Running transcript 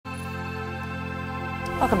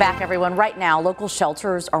Welcome back, everyone. Right now, local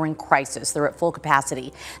shelters are in crisis. They're at full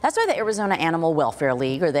capacity. That's why the Arizona Animal Welfare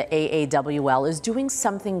League, or the AAWL, is doing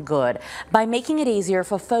something good by making it easier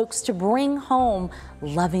for folks to bring home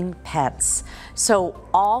loving pets. So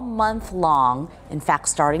all month long, in fact,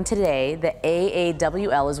 starting today, the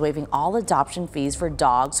AAWL is waiving all adoption fees for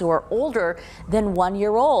dogs who are older than 1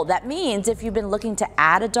 year old. That means if you've been looking to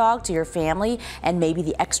add a dog to your family and maybe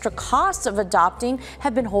the extra costs of adopting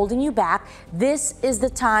have been holding you back, this is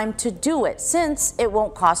the time to do it, since it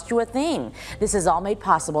won't cost you a thing. This is all made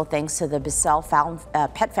possible thanks to the Bissell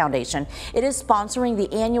Pet Foundation. It is sponsoring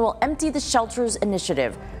the annual Empty the Shelters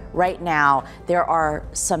initiative. Right now, there are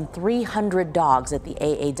some 300 dogs at the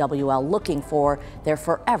AAWL looking for their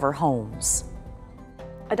forever homes.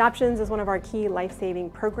 Adoptions is one of our key life-saving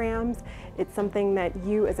programs. It's something that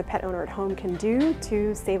you as a pet owner at home can do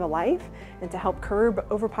to save a life and to help curb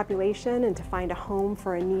overpopulation and to find a home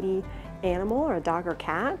for a needy animal or a dog or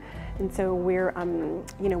cat. And so we're,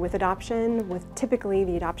 with adoption, typically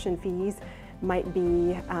the adoption fees might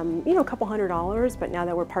be, a couple $100s, but now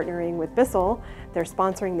that we're partnering with Bissell, they're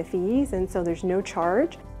sponsoring the fees, and so there's no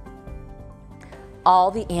charge.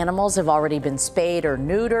 All the animals have already been spayed or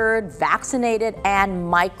neutered, vaccinated,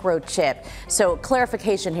 and microchipped. So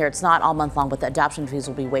clarification here, it's not all month long, but the adoption fees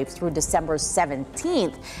will be waived through December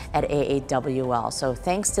 17th at AAWL. So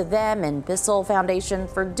thanks to them and Bissell Foundation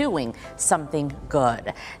for doing something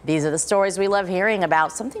good. These are the stories we love hearing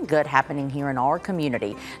about, something good happening here in our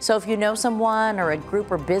community. So if you know someone or a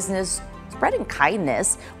group or business spreading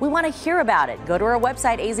kindness, we want to hear about it. Go to our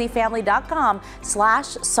website,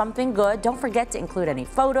 azfamily.com/somethinggood. Don't forget to include any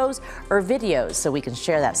photos or videos so we can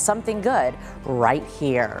share that something good right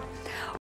here.